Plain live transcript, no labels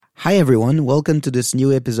Hi everyone, welcome to this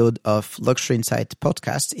new episode of Luxury Insight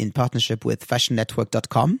podcast in partnership with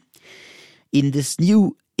fashionnetwork.com. In this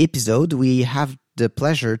new episode, we have the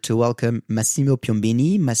pleasure to welcome Massimo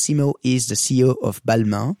Piombini. Massimo is the CEO of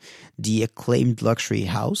Balmain, the acclaimed luxury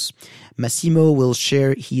house. Massimo will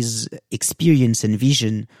share his experience and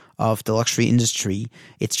vision of the luxury industry,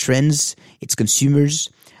 its trends, its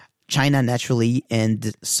consumers, China naturally,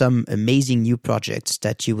 and some amazing new projects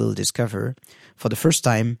that you will discover for the first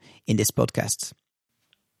time in this podcast.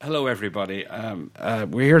 Hello, everybody.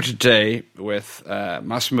 We're here today with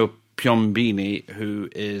Massimo Piombini, who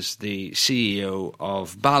is the CEO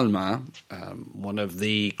of Balmain, one of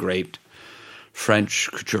the great French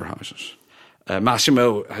couture houses.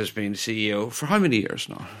 Massimo has been CEO for how many years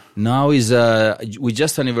now? Now we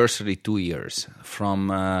just anniversary 2 years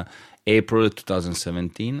from April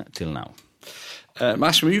 2017 till now.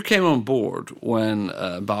 Massimo, you came on board when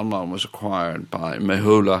Balmain was acquired by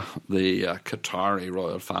Mehoula, the Qatari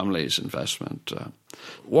royal family's investment.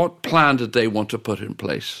 What plan did they want to put in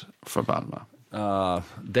place for Balmain?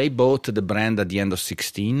 They bought the brand at the end of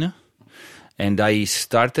 2016, and I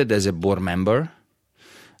started as a board member.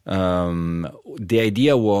 The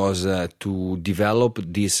idea was to develop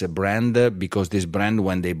this brand because this brand,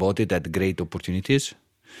 when they bought it, had great opportunities.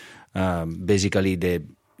 Basically,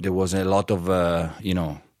 there was a lot of,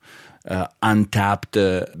 untapped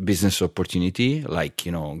business opportunity, like,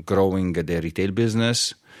 growing the retail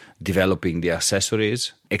business, developing the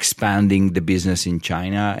accessories, expanding the business in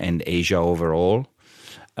China and Asia overall,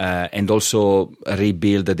 and also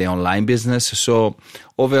rebuild the online business. So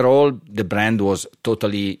overall, the brand was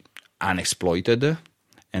totally unexploited,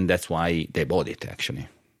 and that's why they bought it, actually.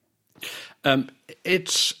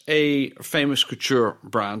 It's a famous couture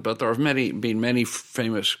brand, but there have been many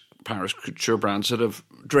famous Paris couture brands that have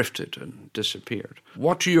drifted and disappeared.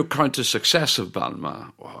 What do you account the success of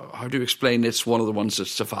Balmain? How do you explain it's one of the ones that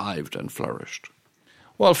survived and flourished?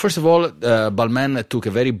 Well, first of all, Balmain took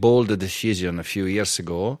a very bold decision a few years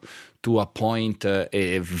ago to appoint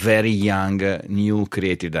a very young new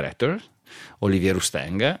creative director, Olivier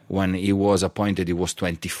Rousteing. When he was appointed, he was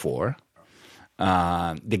 24.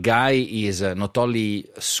 The guy is not only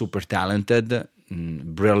super talented,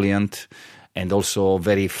 brilliant, and also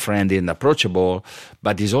very friendly and approachable,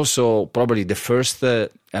 but he's also probably the first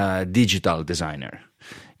digital designer.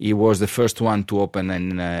 He was the first one to open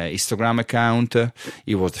an Instagram account.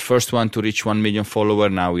 He was the first one to reach 1 million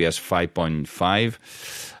followers. Now he has 5.5.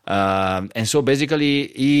 And so basically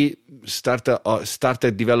he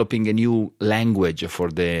started developing a new language for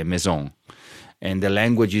the Maison. And the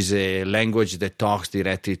language is a language that talks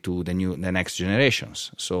directly to the next generations.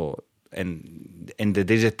 So, and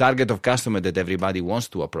there is a target of customer that everybody wants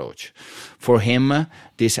to approach. For him,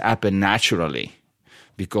 this happened naturally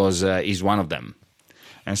because he's one of them.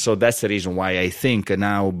 And so that's the reason why I think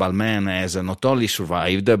now Balmain has not only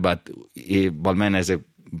survived, but Balmain has a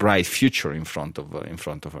bright future in front of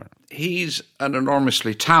her. He's an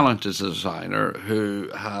enormously talented designer who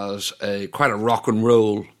has quite a rock and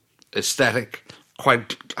roll aesthetic,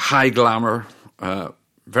 quite high glamour,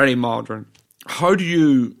 very modern. How do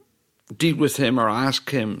you deal with him or ask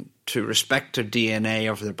him to respect the DNA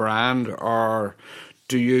of the brand, or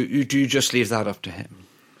do you just leave that up to him?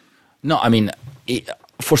 No, I mean,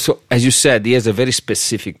 as you said, he has a very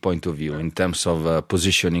specific point of view in terms of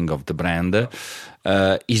positioning of the brand.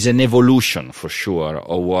 Is an evolution for sure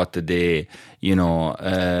of what the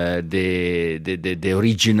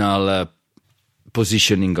original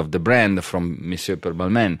positioning of the brand from Monsieur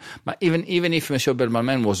Balmain. But even if Monsieur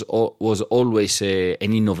Balmain was always an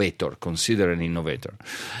innovator, considered an innovator,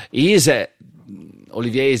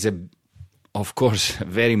 Olivier is of course a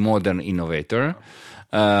very modern innovator.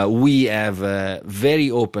 We have a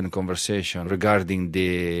very open conversation regarding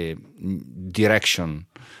the direction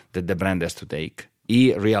that the brand has to take.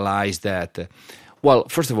 He realized that, well,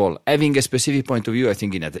 first of all, having a specific point of view, I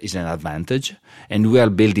think is an advantage, and we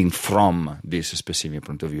are building from this specific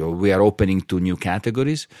point of view. We are opening to new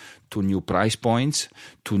categories, to new price points,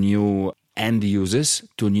 to new end uses,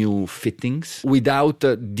 to new fittings, without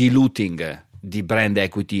diluting the brand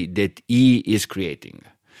equity that he is creating.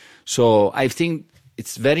 So I think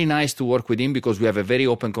it's very nice to work with him because we have a very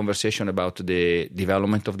open conversation about the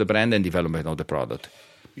development of the brand and development of the product.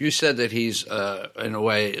 You said that he's, in a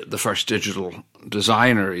way, the first digital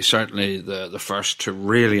designer. He's certainly the first to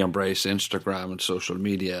really embrace Instagram and social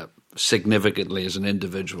media significantly as an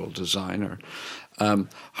individual designer.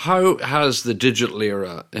 How has the digital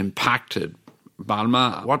era impacted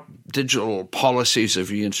Balmain? What digital policies have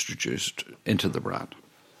you introduced into the brand?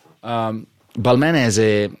 Balmain has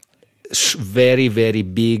a very, very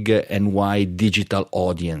big and wide digital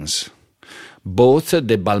audience. Both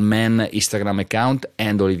the Balmain Instagram account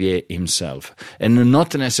and Olivier himself, and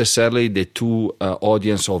not necessarily the two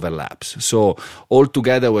audience overlaps. So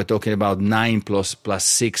altogether, we're talking about 9 plus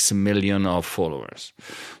 6 million of followers.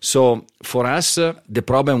 So for us, the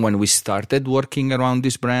problem when we started working around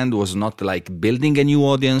this brand was not like building a new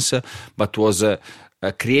audience, but was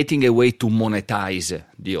creating a way to monetize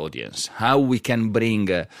the audience. How we can bring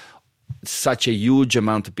such a huge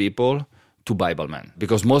amount of people to buy Balmain,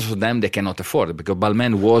 because most of them they cannot afford it, because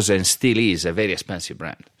Balmain was and still is a very expensive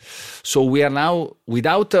brand. So we are now,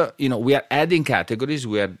 without we are adding categories,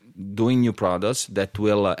 we are doing new products that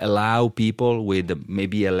will allow people with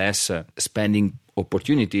maybe a less spending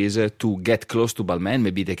opportunities to get close to Balmain.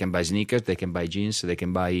 Maybe they can buy sneakers, they can buy jeans, they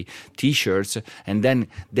can buy t-shirts, and then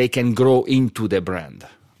they can grow into the brand.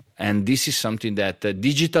 And this is something that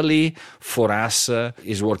digitally for us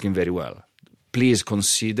is working very well. Please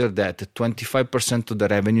consider that 25% of the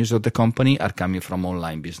revenues of the company are coming from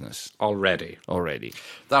online business. Already.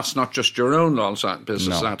 That's not just your own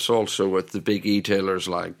business, no. That's also with the big e-tailers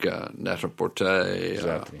like Net-a-Porter.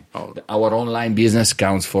 Exactly. Our online business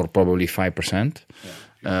counts for probably 5%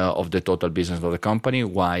 of the total business of the company,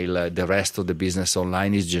 while the rest of the business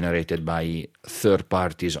online is generated by third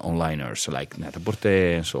parties onliners like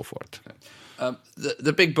Net-a-Porter and so forth.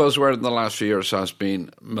 The big buzzword in the last few years has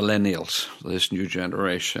been millennials, this new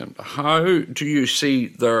generation. How do you see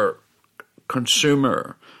their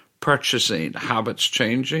consumer purchasing habits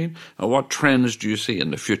changing, and what trends do you see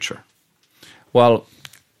in the future? Well,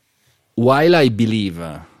 while I believe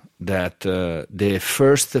that the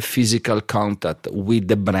first physical contact with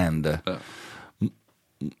the brand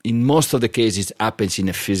in most of the cases happens in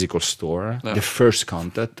a physical store, the first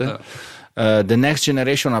contact. The next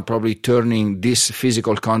generation are probably turning this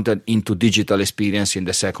physical content into digital experience in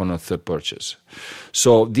the second or third purchase.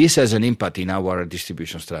 So this has an impact in our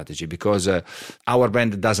distribution strategy, because our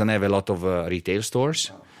brand doesn't have a lot of retail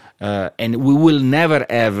stores, and we will never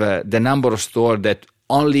have the number of stores that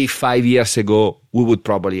only 5 years ago we would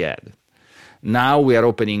probably add. Now we are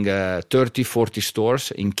opening 30, 40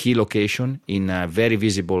 stores in key location in a very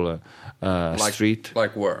visible street.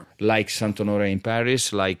 Like where? Like Saint-Honoré in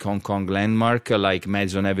Paris, like Hong Kong Landmark, like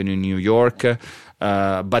Madison Avenue in New York.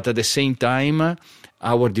 But at the same time,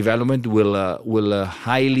 our development will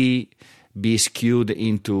highly be skewed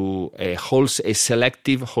into a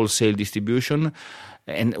selective wholesale distribution.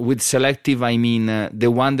 And with selective, I mean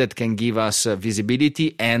the one that can give us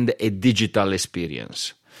visibility and a digital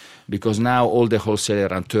experience. Because now all the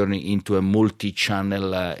wholesalers are turning into a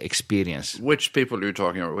multi-channel experience. Which people are you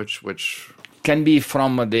talking about? Which can be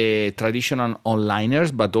from the traditional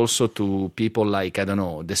onliners, but also to people like, I don't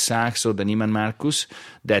know, the Saks or the Neiman Marcus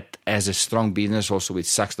that has a strong business also with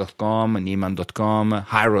Saks.com, Neiman.com,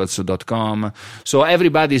 Harrods.com. So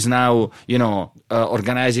everybody is now,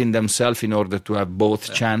 organizing themselves in order to have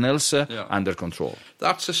both channels under control.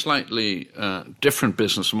 That's a slightly different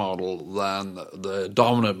business model than the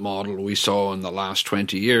dominant model we saw in the last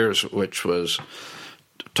 20 years, which was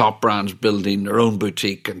top brands building their own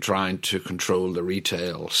boutique and trying to control the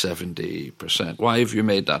retail 70%. Why have you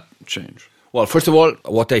made that change? Well, first of all,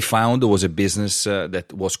 what I found was a business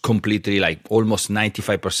that was completely like almost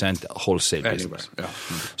 95% wholesale business. Yeah.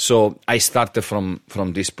 So I started from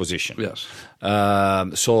this position. Yes.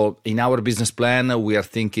 So in our business plan, we are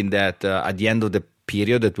thinking that at the end of the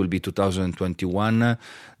period, that will be 2021,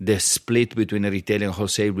 the split between retail and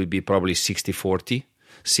wholesale will be probably 60-40.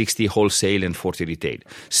 60 wholesale and 40 retail.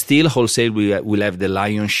 Still, wholesale will have the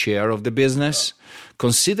lion's share of the business,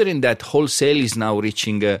 considering that wholesale is now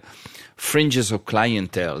reaching fringes of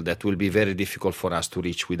clientele that will be very difficult for us to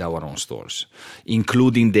reach with our own stores,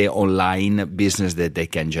 including the online business that they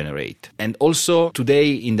can generate. And also,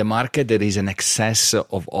 today in the market, there is an excess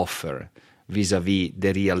of offer vis-a-vis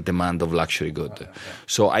the real demand of luxury goods.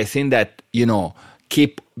 So I think that,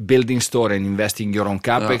 keep building store and investing your own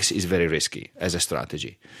capex is very risky as a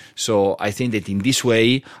strategy. So I think that in this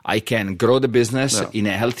way, I can grow the business in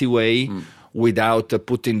a healthy way without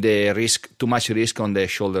putting too much risk on the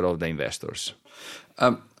shoulder of the investors.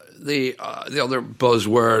 The other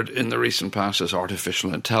buzzword in the recent past is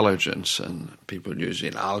artificial intelligence and people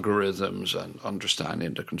using algorithms and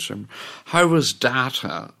understanding the consumer. How has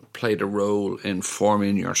data played a role in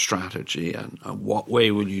forming your strategy, and what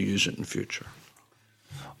way will you use it in the future?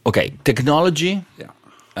 Okay, technology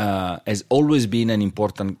has always been an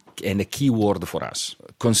important and a key word for us,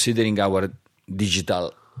 considering our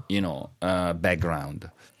digital, background.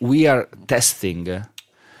 We are testing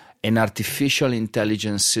an artificial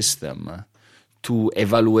intelligence system to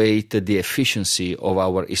evaluate the efficiency of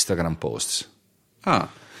our Instagram posts.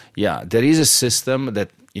 Yeah, there is a system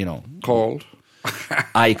that, called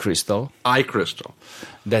iCrystal. iCrystal.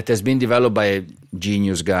 That has been developed by a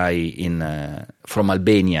genius guy from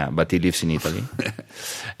Albania, but he lives in Italy.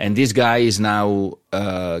 And this guy is now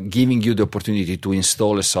giving you the opportunity to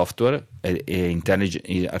install a software,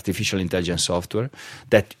 artificial intelligence software,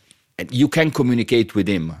 that you can communicate with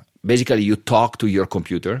him. Basically, you talk to your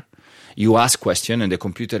computer, you ask questions, and the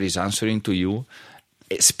computer is answering to you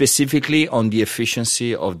specifically on the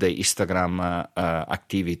efficiency of the Instagram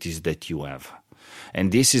activities that you have. And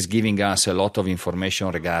this is giving us a lot of information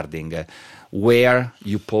regarding where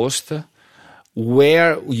you post.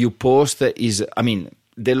 Where you post is,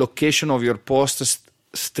 the location of your post is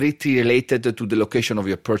strictly related to the location of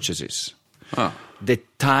your purchases. The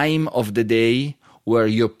time of the day where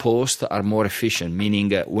your posts are more efficient,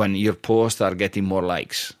 meaning when your posts are getting more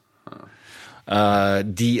likes.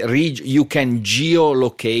 You can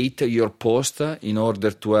geolocate your post in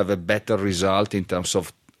order to have a better result in terms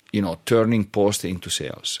of turning posts into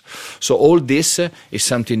sales. So all this is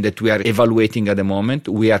something that we are evaluating at the moment.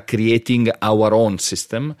 We are creating our own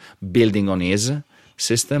system, building on his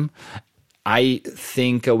system. I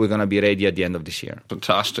think we're going to be ready at the end of this year.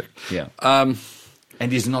 Fantastic. Yeah. And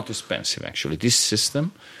it's not expensive, actually. This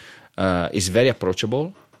system is very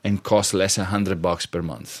approachable and costs less than $100 per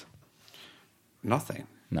month. Nothing.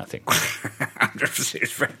 100%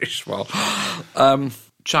 is very small.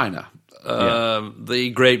 China.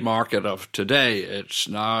 The great market of today, it's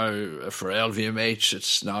now, for LVMH,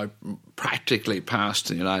 it's now practically past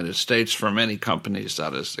the United States. For many companies,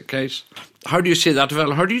 that is the case. How do you see that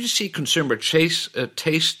develop? How do you see consumer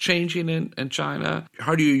taste changing in China?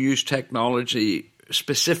 How do you use technology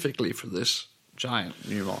specifically for this giant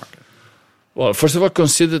new market? Well, first of all,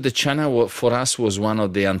 consider that China for us was one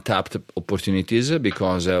of the untapped opportunities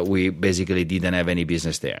because we basically didn't have any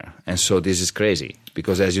business there. And so this is crazy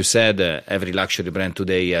because, as you said, every luxury brand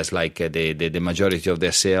today has like the majority of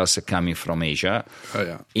their sales coming from Asia,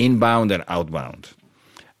 inbound and outbound.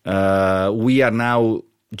 We are now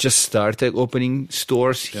just started opening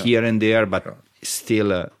stores here and there, but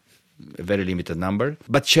still a very limited number.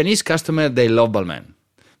 But Chinese customers, they love Balmain.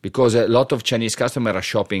 Because a lot of Chinese customers are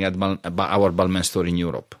shopping at our Balmain store in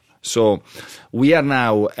Europe. So we are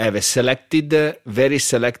now have a very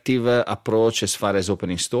selective approach as far as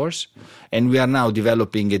opening stores. And we are now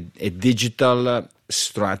developing a digital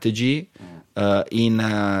strategy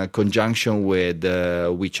in conjunction with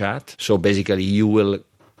WeChat. So basically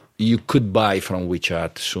you could buy from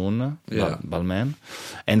WeChat soon, Balmain.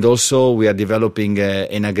 And also we are developing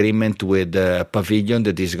an agreement with Pavilion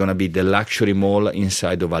that is going to be the luxury mall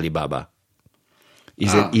inside of Alibaba.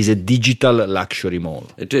 Is a digital luxury mall.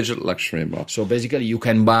 A digital luxury mall. So basically you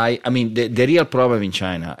can buy, the real problem in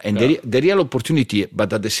China, and the real opportunity,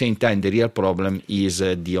 but at the same time, the real problem is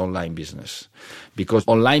the online business. Because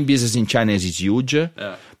online business in China is huge,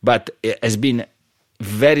 but it has been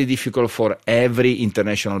very difficult for every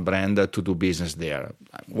international brand to do business there.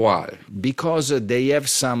 Why? Because they have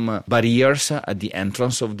some barriers at the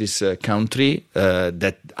entrance of this country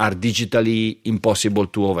that are digitally impossible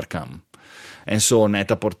to overcome. And so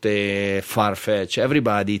Net-a-Porter, Farfetch,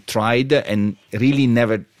 everybody tried and really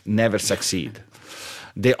never succeed.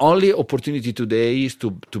 The only opportunity today is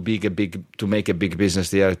to make a big business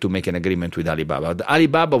there, to make an agreement with Alibaba.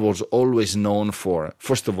 Alibaba was always known for,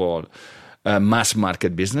 first of all, mass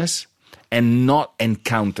market business and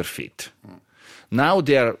counterfeit. Now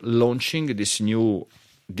they are launching this new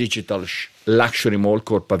digital luxury mall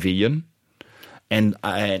called Pavilion,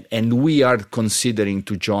 and we are considering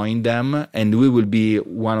to join them, and we will be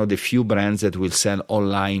one of the few brands that will sell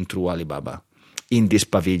online through Alibaba in this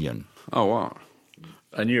Pavilion. Oh wow!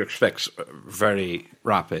 And you expect very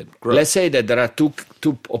rapid growth. Let's say that there are two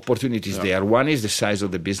opportunities there. One is the size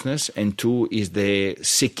of the business, and two is the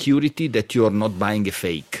security that you are not buying a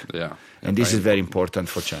fake. Yeah. And this is very important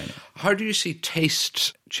for China. How do you see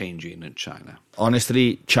tastes changing in China?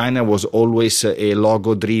 Honestly, China was always a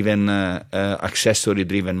logo-driven,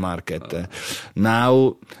 accessory-driven market.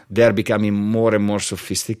 Now they are becoming more and more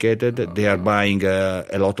sophisticated. They are buying a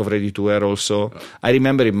lot of ready-to-wear also. I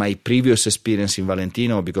remember in my previous experience in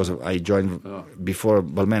Valentino, because I joined before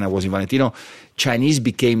Balmain, I was in Valentino, Chinese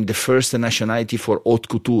became the first nationality for haute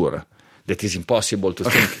couture. That is impossible to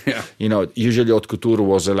think. Usually haute couture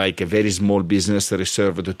was like a very small business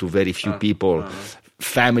reserved to very few people,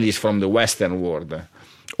 families from the Western world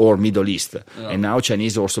or Middle East. And now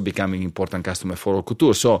Chinese are also becoming important customer for haute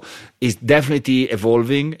couture. So it's definitely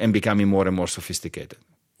evolving and becoming more and more sophisticated.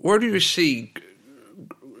 Where do you see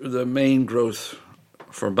the main growth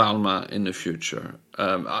for Balmain in the future?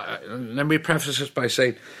 Let me preface this by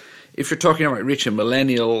saying, if you're talking about reaching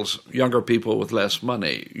millennials, younger people with less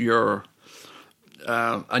money,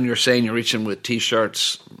 and you're saying you're reaching with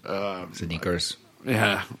T-shirts, Sneakers.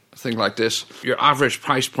 Yeah, thing like this, your average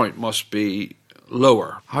price point must be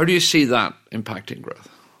lower. How do you see that impacting growth?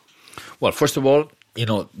 Well, first of all,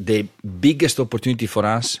 the biggest opportunity for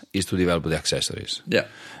us is to develop the accessories. Yeah.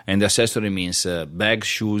 And the accessory means bags,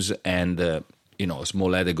 shoes, and,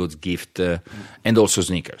 small leather goods, gift, and also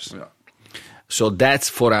sneakers. Yeah. So that's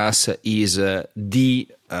for us is the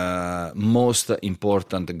most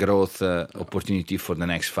important growth opportunity for the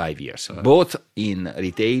next 5 years, both in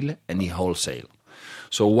retail and in wholesale.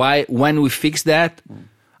 So when we fix that,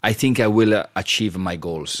 I think I will achieve my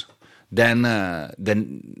goals. Then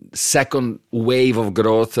the second wave of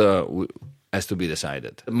growth has to be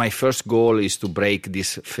decided. My first goal is to break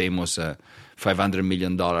this famous $500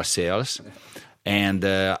 million sales, and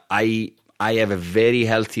I have a very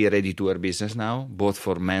healthy ready-to-wear business now, both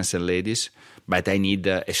for men's and ladies, but I need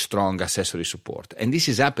a strong accessory support. And this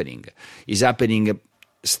is happening. It's happening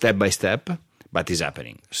step by step, but it's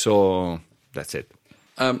happening. So that's it.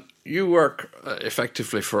 You work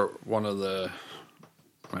effectively for one of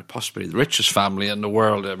possibly the richest family in the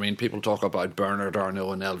world. I mean, people talk about Bernard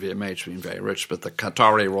Arnault and LVMH being very rich, but the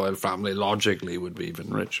Qatari royal family logically would be even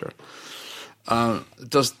richer. Do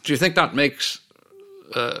you think that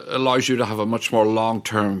allows you to have a much more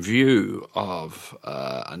long-term view of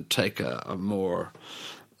and take a more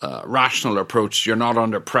rational approach? You're not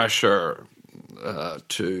under pressure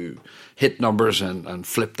to hit numbers and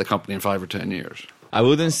flip the company in 5 or 10 years. I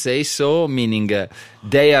wouldn't say so, meaning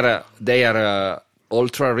they are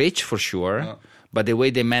ultra rich for sure, but the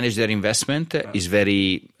way they manage their investment is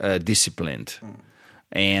very disciplined.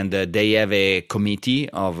 And they have a committee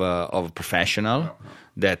of professionals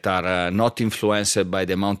that are not influenced by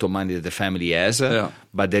the amount of money that the family has,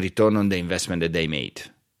 but the return on the investment that they made.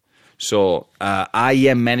 So I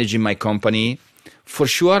am managing my company. For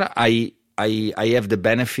sure, I have the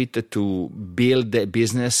benefit to build the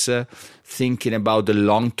business thinking about the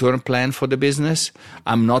long-term plan for the business.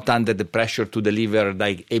 I'm not under the pressure to deliver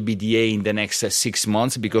like EBITDA in the next 6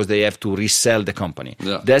 months because they have to resell the company.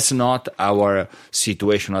 Yeah. That's not our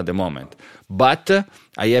situation at the moment. But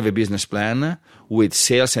I have a business plan with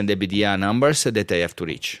sales and EBITDA numbers that I have to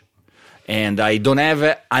reach. And I don't have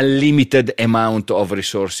an unlimited amount of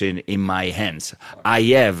resources in my hands. I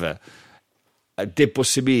have the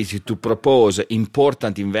possibility to propose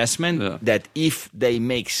important investment that if they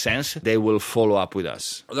make sense, they will follow up with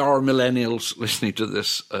us. There are millennials listening to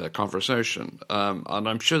this conversation, and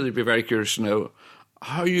I'm sure they'd be very curious to know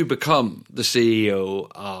how you become the CEO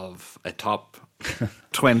of a top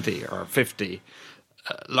 20 or 50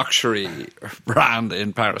 luxury brand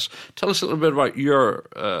in Paris. Tell us a little bit about your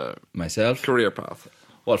myself career path.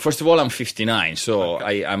 Well, first of all, I'm 59, so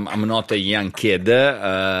okay. I'm not a young kid.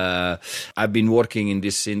 I've been working in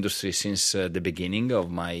this industry since the beginning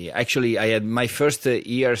of Actually, I had my first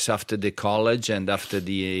years after the college and after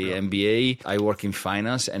the MBA. I work in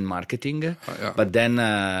finance and marketing. But then,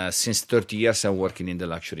 since 30 years, I'm working in the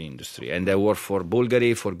luxury industry. And I work for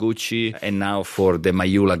Bulgari, for Gucci, and now for the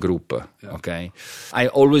Mayhoola Group. Okay, I've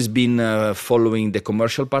always been following the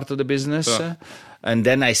commercial part of the business. And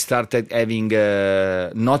then I started having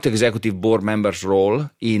not executive board members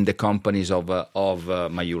role in the companies of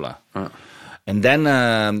Mayhoola. And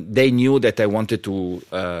then they knew that I wanted to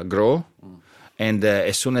grow. And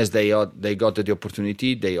as soon as they got the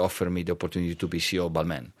opportunity, they offered me the opportunity to be CEO of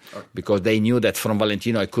Balmain. Because they knew that from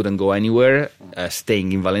Valentino I couldn't go anywhere,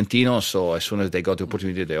 staying in Valentino. So as soon as they got the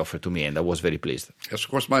opportunity, they offered to me, and I was very pleased. Yes,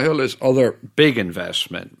 of course, Mayhoola's other big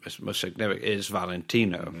investment, most significant, is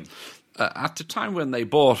Valentino. Mm-hmm. At the time when they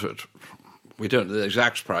bought it, we don't know the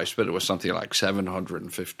exact price, but it was something like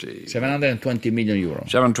 720 million euros.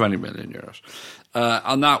 720 million euros.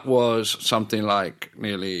 And that was something like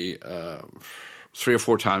nearly 3 or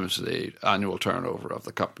 4 times the annual turnover of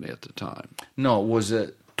the company at the time. No, it was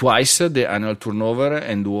twice the annual turnover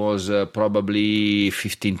and was probably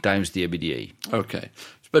 15 times the EBITDA. Okay.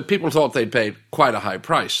 But people thought they'd paid quite a high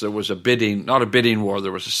price. There was not a bidding war,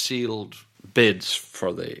 there was a sealed bids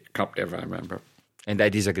for the company, if I remember. And I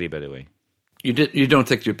disagree, by the way. You don't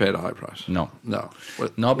think you paid a high price? No.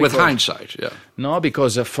 With hindsight, yeah. No,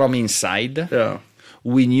 because from inside,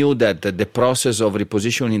 we knew that the process of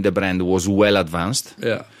repositioning the brand was well advanced.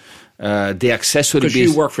 Yeah. The accessory business.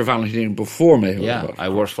 Because you worked for Valentino before Mayhoola. Yeah, I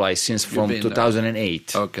worked for from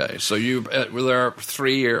 2008. Okay, so you were there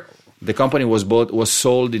 3 years. The company was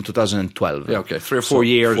sold in 2012. Yeah, okay, 3 or 4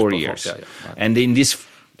 years. 4 years. Yeah. And in this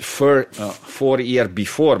 4 years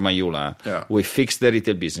before Mayula, Yeah. we fixed the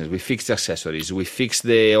retail business, we fixed the accessories, we fixed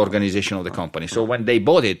the organization of the company. So when they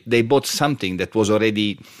bought it, they bought something that was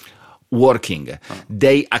already working.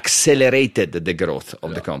 They accelerated the growth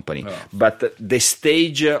of the company. But the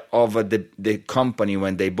stage of the company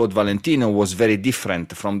when they bought Valentino was very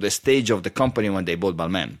different from the stage of the company when they bought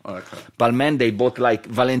Balmain. Okay. Balmain, they bought like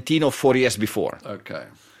Valentino 4 years before. Okay.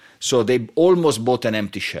 So they almost bought an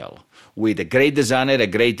empty shell with a great designer, a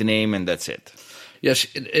great name, and that's it. Yes,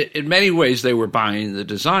 in many ways they were buying the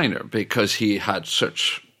designer because he had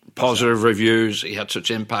such positive reviews, he had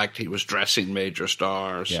such impact, he was dressing major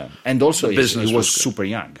stars. Yeah, and also The business he was was good. super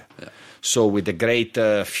young. So with a great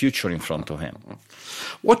future in front of him.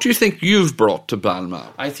 What do you think you've brought to Balmain?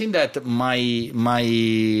 I think that my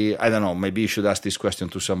I don't know, maybe you should ask this question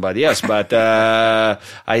to somebody else, but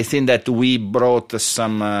I think that we brought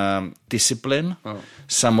some discipline,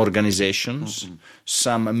 some organizations,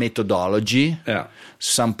 some methodology,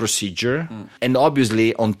 some procedure, and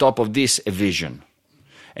obviously on top of this, a vision.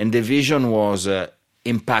 And the vision was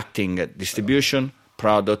impacting distribution,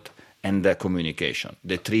 product, and communication,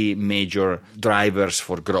 the 3 major drivers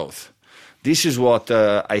for growth. This is what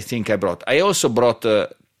I think I brought. I also brought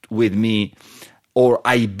with me, or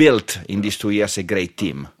I built in these 2 years, a great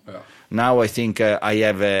team. Now I think I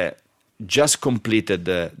have just completed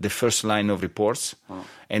the first line of reports,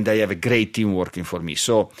 and I have a great team working for me.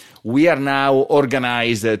 So we are now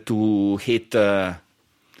organized to hit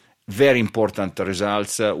very important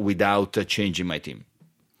results without changing my team.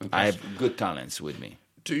 I have good talents with me.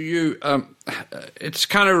 Do you? It's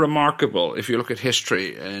kind of remarkable if you look at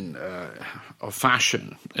history of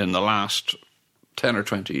fashion in the last 10 or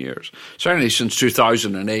 20 years. Certainly since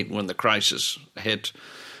 2008 when the crisis hit,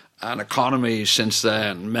 and economies since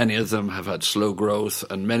then, many of them have had slow growth,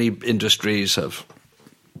 and many industries have.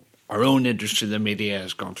 Our own industry, the media,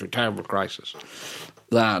 has gone through terrible crisis.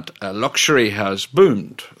 That luxury has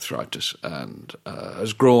boomed throughout this and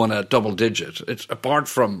has grown at double digit. It's apart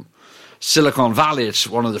from Silicon Valley, it's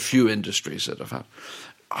one of the few industries that have had.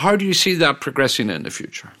 How do you see that progressing in the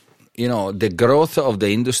future? You know, the growth of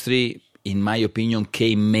the industry, in my opinion,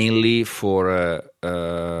 came mainly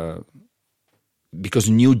because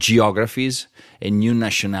new geographies and new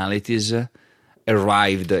nationalities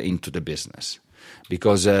arrived into the business.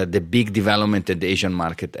 Because the big development that the Asian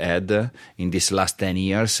market had in these last 10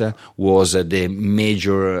 years was the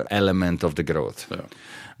major element of the growth. Yeah.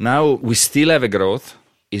 Now we still have a growth,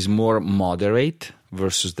 is more moderate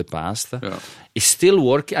versus the past. Yeah. It's still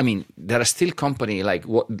working. I mean, there are still companies like,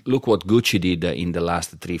 look what Gucci did in the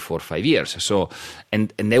last 3, 4, 5 years. So,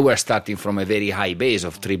 and they were starting from a very high base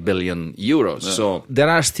of 3 billion euros. Yeah. So there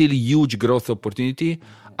are still huge growth opportunity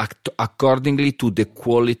accordingly to the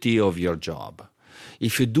quality of your job.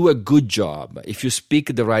 If you do a good job, if you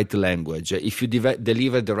speak the right language, if you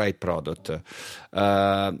deliver the right product,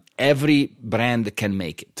 every brand can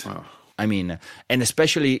make it. Oh. I mean, and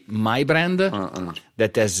especially my brand,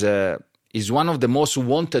 that has is one of the most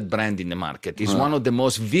wanted brand in the market. Is one of the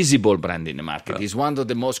most visible brand in the market. Is one of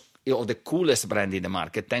the most the coolest brand in the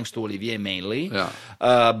market, thanks to Olivier mainly.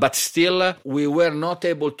 But still, we were not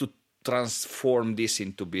able to transform this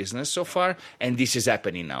into business so far, and this is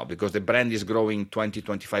happening now because the brand is growing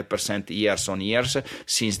 20-25% years on years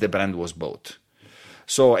since the brand was bought.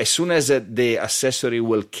 So as soon as the accessory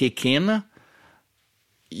will kick in,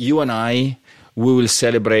 you and I, we will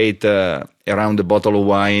celebrate around a bottle of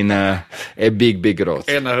wine a big growth.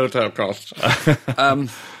 In a hotel cost.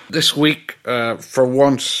 This week, for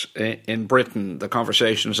once in Britain, the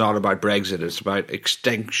conversation is not about Brexit, it's about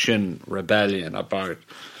Extinction Rebellion, about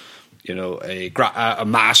a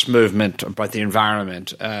mass movement about the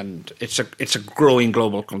environment, and it's a growing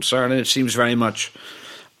global concern, and it seems very much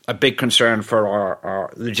a big concern for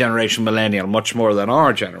the generation millennial, much more than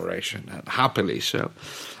our generation, and happily so.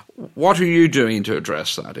 What are you doing to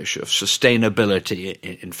address that issue of sustainability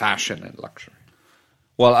in fashion and luxury?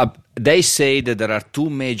 Well, they say that there are 2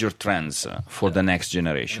 major trends for the next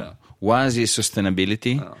generation. Yeah. One is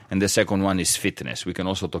sustainability, and the second one is fitness. We can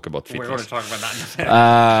also talk about fitness. We're going to talk about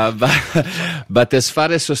that. But as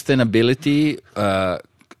far as sustainability,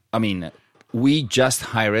 I mean, we just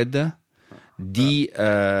hired I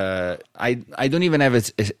don't even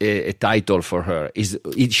have a title for her.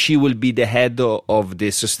 She will be the head of the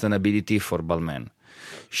sustainability for Balmain.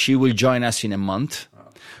 She will join us in a month.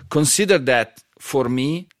 Consider that for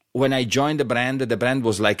me, when I joined the brand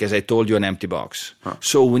was like, as I told you, an empty box.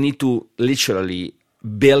 So we need to literally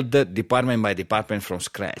build department by department from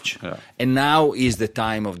scratch. And now is the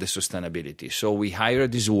time of the sustainability. So we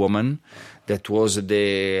hired this woman that was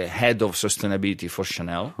the head of sustainability for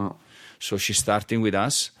Chanel. So she's starting with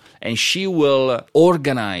us. And she will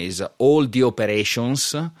organize all the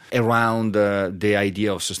operations around the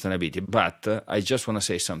idea of sustainability. But I just want to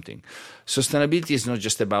say something. Sustainability is not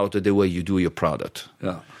just about the way you do your product.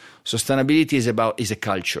 Yeah. Sustainability is a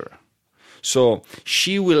culture. So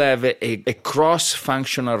she will have a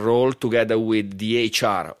cross-functional role together with the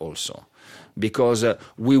HR also, because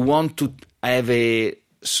we want to have a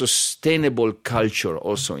sustainable culture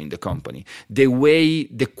also in the company.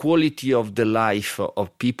 The quality of the life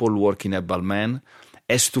of people working at Balmain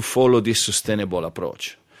has to follow this sustainable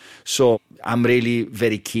approach. So I'm really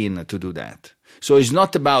very keen to do that. So it's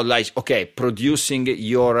not about producing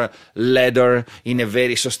your leather in a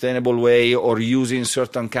very sustainable way or using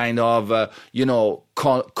certain kind of,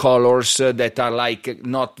 colors that are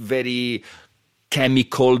not very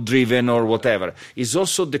chemical driven or whatever. It's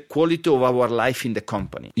also the quality of our life in the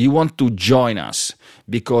company. You want to join us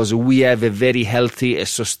because we have a very healthy and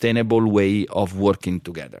sustainable way of working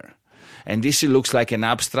together. And this looks like an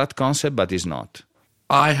abstract concept, but it's not.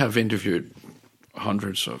 I have interviewed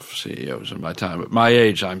hundreds of CEOs in my time. At my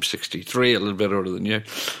age, I'm 63, a little bit older than you.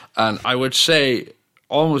 And I would say,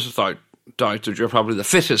 almost without doubt, that you're probably the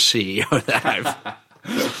fittest CEO that I've.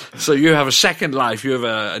 So you have a second life, you have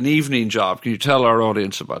an evening job. Can you tell our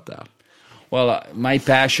audience about that? Well, my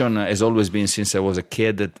passion has always been, since I was a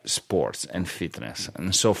kid, sports and fitness.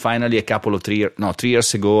 And so finally, 3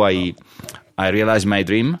 years ago, I realized my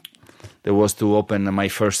dream. That was to open my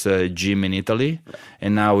first gym in Italy.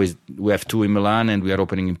 And now we have 2 in Milan and we are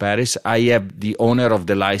opening in Paris. I have the owner of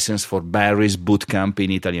the license for Barry's Boot Camp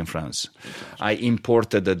in Italy and France. I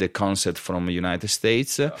imported the concept from the United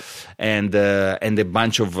States and with a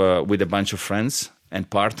bunch of friends and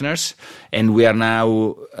partners. And we are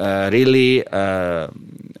now really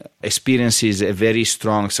experiences a very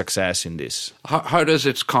strong success in this. How does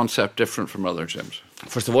its concept different from other gyms?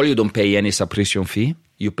 First of all, you don't pay any subscription fee.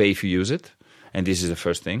 You pay if you use it, and this is the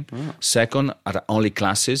first thing. Oh. Second, are only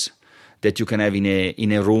classes that you can have in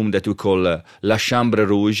a room that we call La Chambre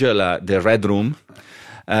Rouge, the red room,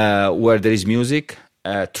 where there is music,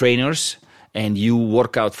 trainers, and you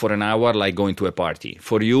work out for an hour like going to a party.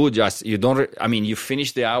 For you, you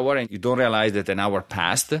finish the hour and you don't realize that an hour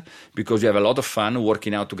passed because you have a lot of fun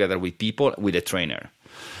working out together with people, with a trainer.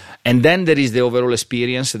 And then there is the overall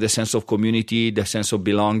experience, the sense of community, the sense of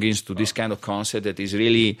belongings to this kind of concept that is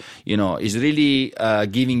really,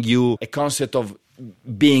 giving you a concept of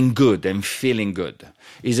being good and feeling good.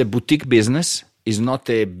 It's a boutique business. It's not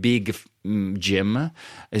a big gym.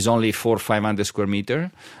 It's only 400-500 square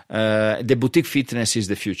meters. The boutique fitness is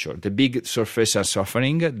the future. The big surfaces are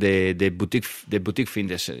suffering. The boutique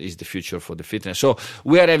fitness is the future for the fitness. So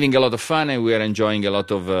we are having a lot of fun and we are enjoying a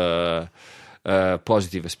lot of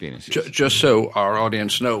positive experiences. Just so our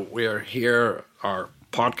audience know, we are here, our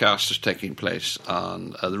podcast is taking place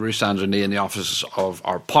on the Rue Saint-Denis in the offices of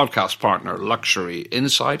our podcast partner, Luxury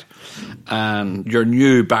Insight. And your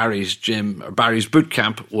new Barry's Gym, Barry's Boot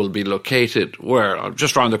Camp, will be located where?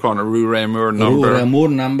 Just around the corner, Rue Raymur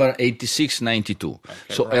number 8692. Okay,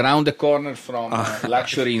 so right. Around the corner from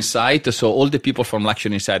Luxury Insight. So all the people from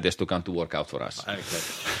Luxury Insight has to come to work out for us.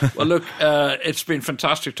 Okay. Well, look, it's been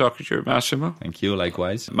fantastic talking to you, Massimo. Thank you,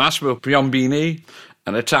 likewise. Massimo Piombini,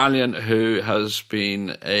 an Italian who has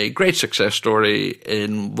been a great success story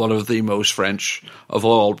in one of the most French of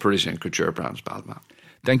all Parisian couture brands, Balmain.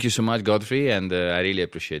 Thank you so much, Godfrey, and I really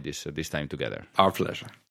appreciate this time together. Our pleasure.